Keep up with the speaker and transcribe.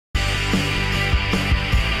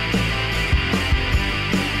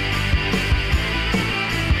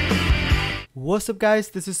What's up guys,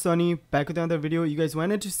 this is Sunny back with another video. You guys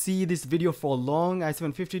wanted to see this video for long,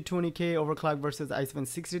 i7-5220K overclock versus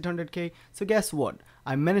i7-6800K. So guess what,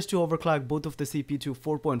 I managed to overclock both of the CPU to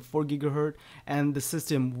 4.4 GHz and the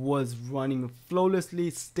system was running flawlessly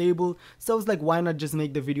stable. So I was like, why not just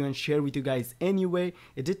make the video and share with you guys anyway.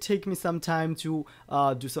 It did take me some time to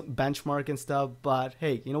do some benchmark and stuff, but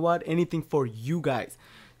hey, you know what, anything for you guys.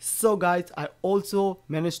 So guys, I also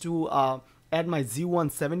managed to add my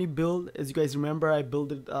Z170 build. As you guys remember, I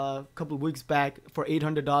built it a couple of weeks back for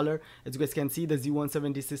 $800. As you guys can see, the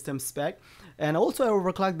Z170 system spec. And also I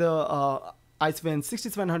overclocked the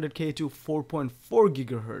i7-6700K to 4.4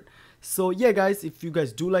 GHz. So yeah guys, if you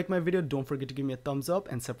guys do like my video, don't forget to give me a thumbs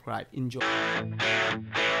up and subscribe. Enjoy.